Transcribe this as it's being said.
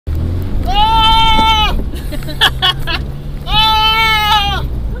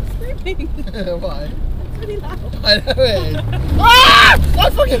crying. Why? It's really loud. I know it is. Ah! I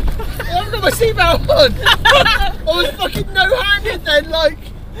fucking... I haven't got my seatbelt on. I was fucking no-handed then, like...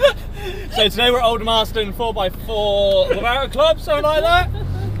 So today we're at Aldermaston 4x4 Lavarra Club, something like that.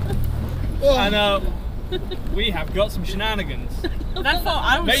 Oh. And we have got some shenanigans. That's all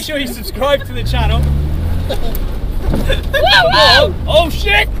I was. Make sure you subscribe to the channel. Whoa! Oh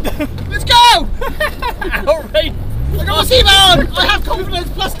shit! Let's go! Outrage! I got my seatbelt on! I have confidence,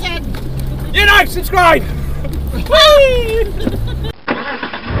 plus 10! You know, subscribe! Whoa!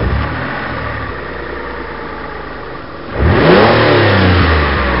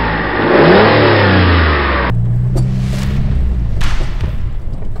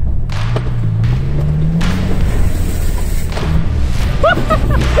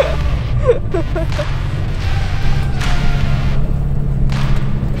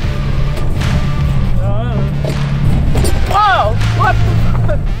 What the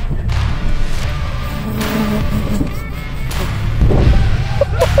fuck?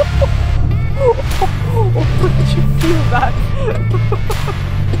 Oh, did you feel that?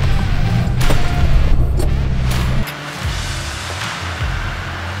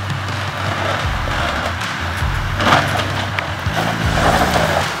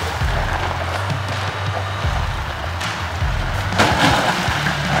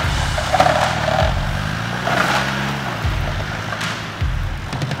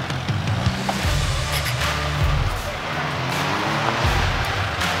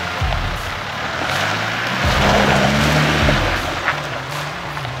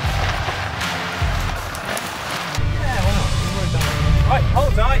 Right,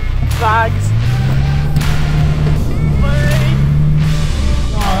 hold tight. Bags.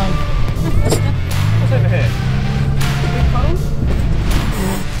 What's over here?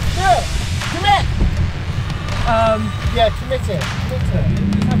 Yeah, commit! Yeah, commit it. Just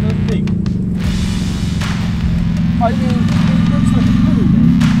have a peek. I mean, it looks like a puddle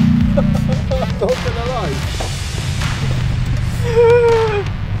though. I'm not gonna lie.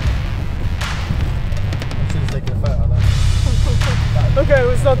 I should have taken a photo of that. Okay, it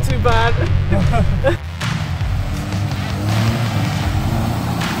was not too bad.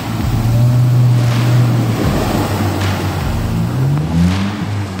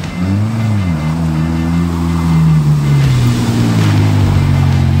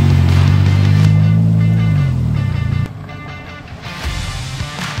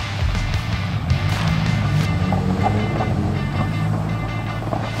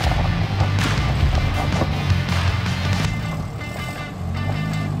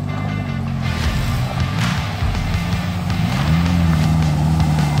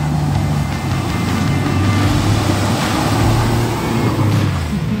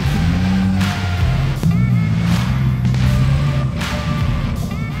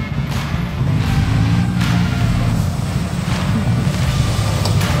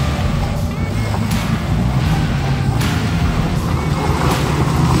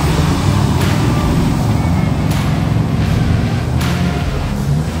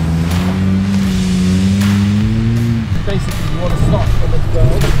 Basically, you want to stop on the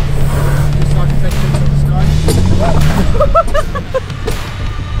ground, just like a picture of the sky.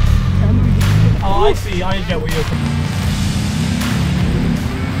 Oh, I see, I get what you're saying.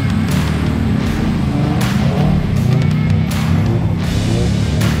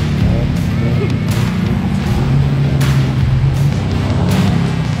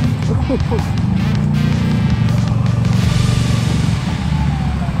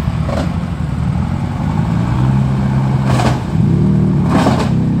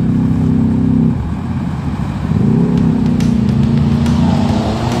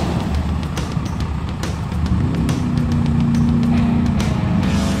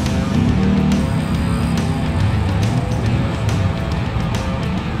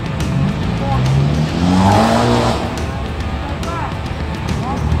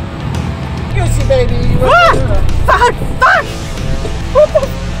 Baby, Fuck!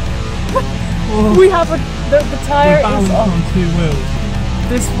 We have the tire is on 2 wheels.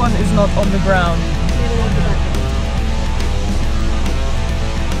 This one is not on the ground.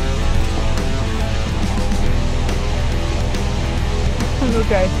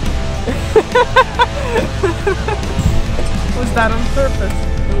 Okay. Was that on purpose?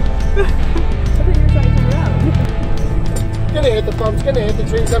 I think you're trying to turn around. Gonna hit the bumps, gonna hit the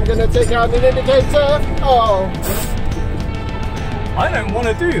trees, I'm gonna take out an indicator. Oh. I don't want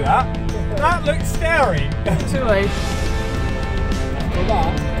to do that. That looks scary. Too late. Well,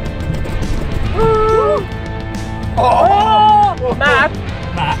 that. Oh! Matt!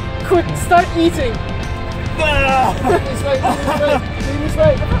 Matt. Quick, start eating! This way, this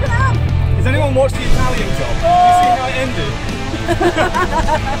way. Has anyone watched the Italian Job? Did you see how it ended?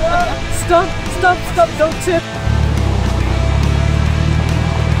 Stop, stop, stop, don't tip.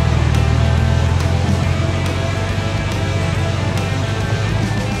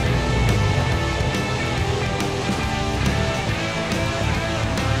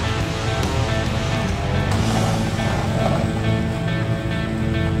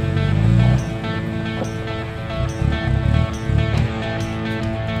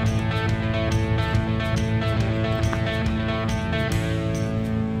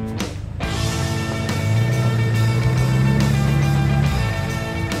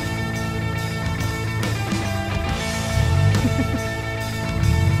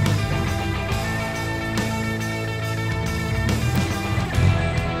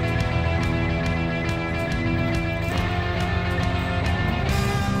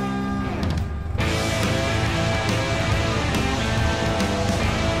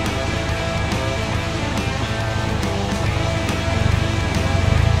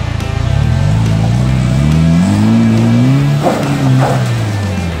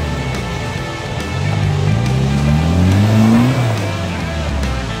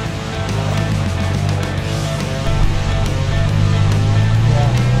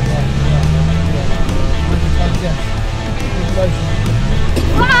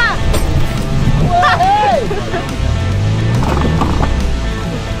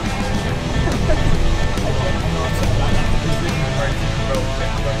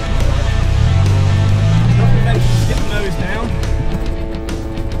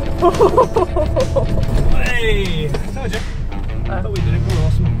 Hey! Told you. I thought we did it. We're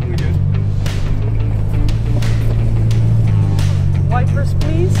awesome. We're good. Wipers,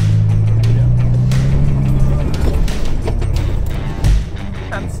 please.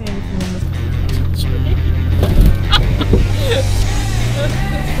 Can't see anything in this tree.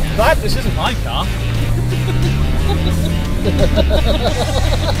 Glad this isn't my car.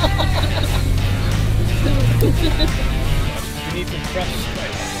 We need some fresh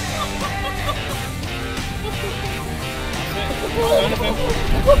space.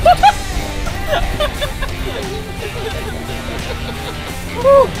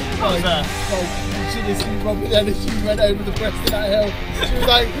 What was that? She just Robbie then as she went over the breast of that hill. She was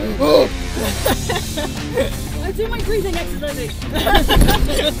like, oh! I'm doing my breathing exercises.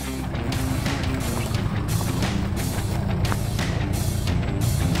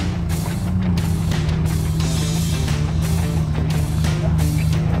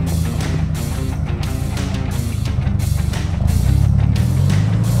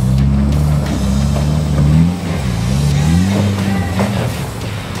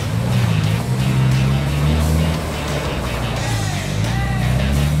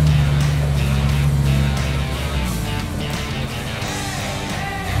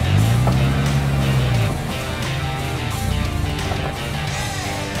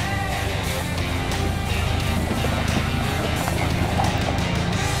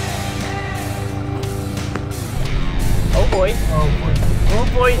 Oh boy. Oh boy. Oh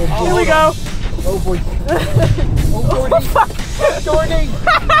boy. Oh, Here we go. Oh boy. Oh Dorney. Dorney.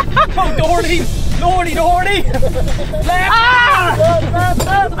 Oh, Dorney! Dorney, Dorney! Left! Ah!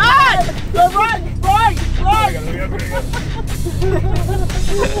 Left. Ah! Right.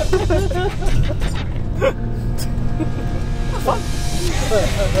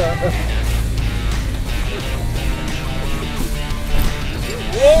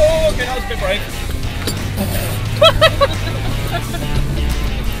 Whoa, okay, that was a bit brave.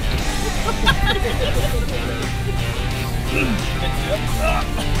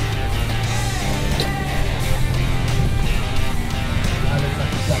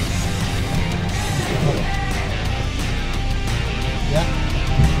 Yeah.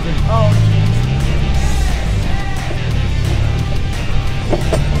 Oh jeez.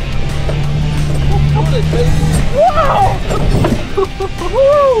 Wow!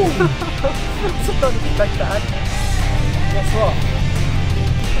 Woo! I don't expect that. Guess what?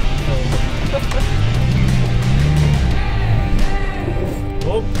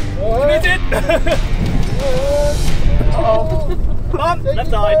 Oh, you missed it! Uh-oh. Bump, left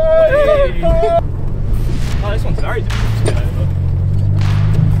side. Hey. Oh, this one's very difficult to get over.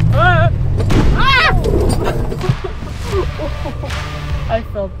 I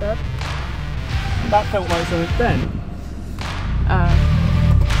felt that. That felt like something then. I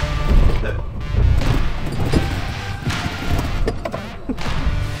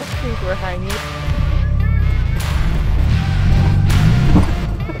think we're hanging.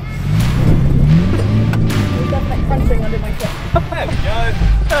 There's like crunching under my foot. There we go.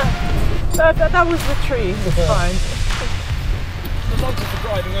 That was the tree. It's fine. The logs are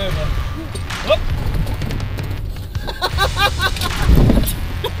driving over. Whoop.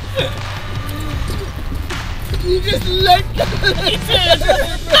 You just let go.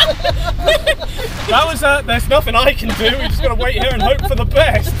 That was there's nothing I can do. We just got to wait here and hope for the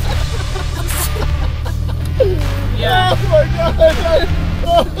best. Yeah. Oh my god.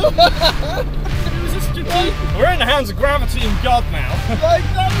 It was a strategic. We're in the hands of gravity and God now. Like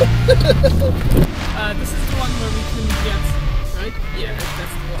that. This is the one where we can get, right? Yeah,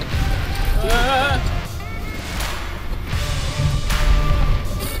 that's the one.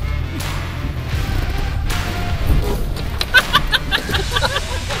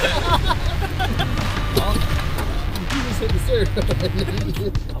 You just hit the steering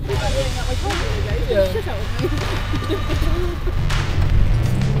wheel. Yeah.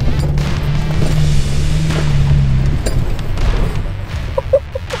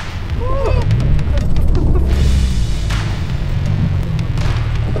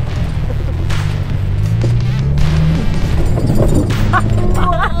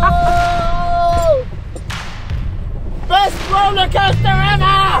 Best roller coaster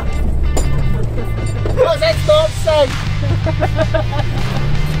ever! Because it's not safe!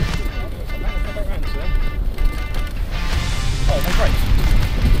 Oh, my brakes.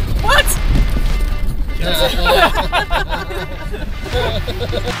 What? That's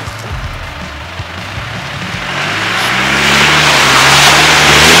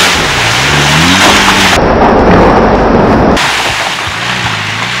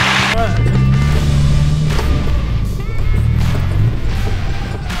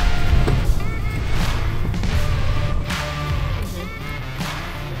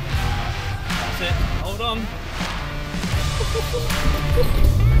it. Hold on.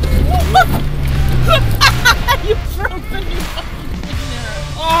 You've broken your fucking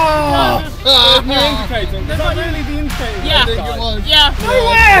Oh! New indicator. Is that really the indicator? Yeah. I think it was. Yeah. No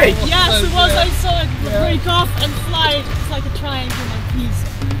way! Yes, it was. Yeah. I saw it break off and fly. It's like a triangle like piece.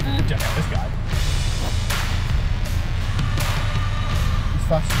 Check out this guy. It's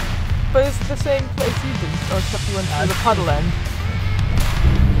fast. But it's the same place you did, or except you went through the puddle end.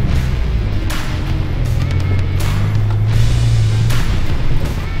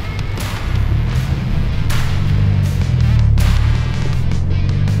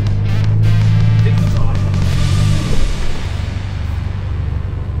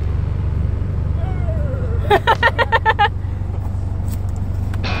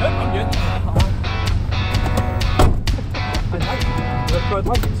 I'm good. I'd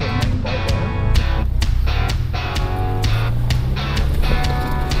like it to remain by there.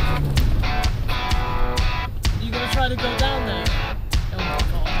 You gonna try to go down there? Oh my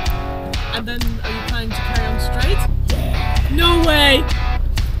god. And then are you planning to carry on straight? Yeah. No way!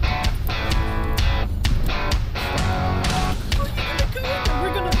 Where are you gonna go?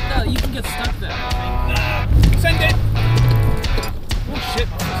 We're gonna. No, you can get stuck there, I think. Nah. Send it! Oh shit.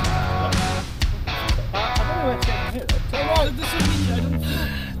 I don't know where to get from here though. Turn right. This would mean I don't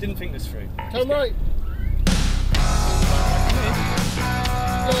think. Didn't think this through. Turn right.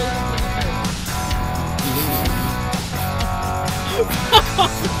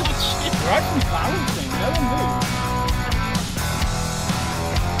 We're actually balancing, no one moves.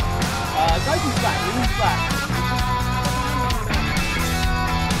 Go to flat, lean flat.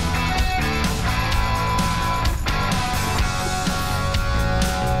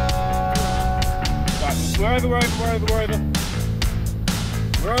 Right, we're over.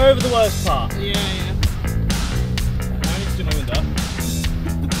 We're over the worst part. Yeah. Now I need to do my window.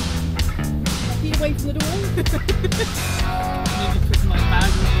 Can you wait for the door? Maybe put my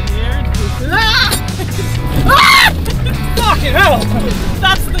bag over here. Fucking hell!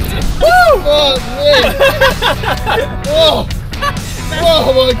 That's the difference. Oh, man. Oh.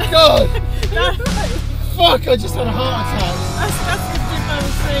 Oh my god. Fuck, I just had a heart attack. That's the tip I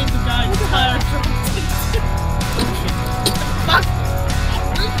was saying to guys. Tire dropped. Fuck.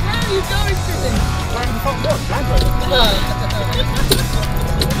 Where are you going to? Where the fuck was Land Rover?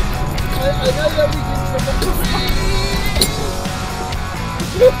 I know that we can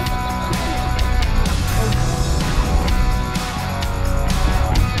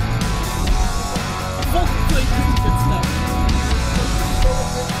Hopefully good stuff.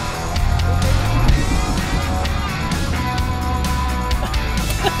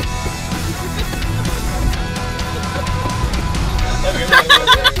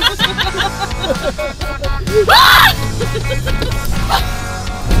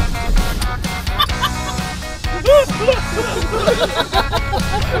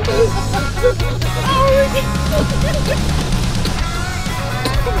 Oh,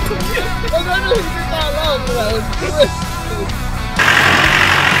 I don't know who did that last, but that was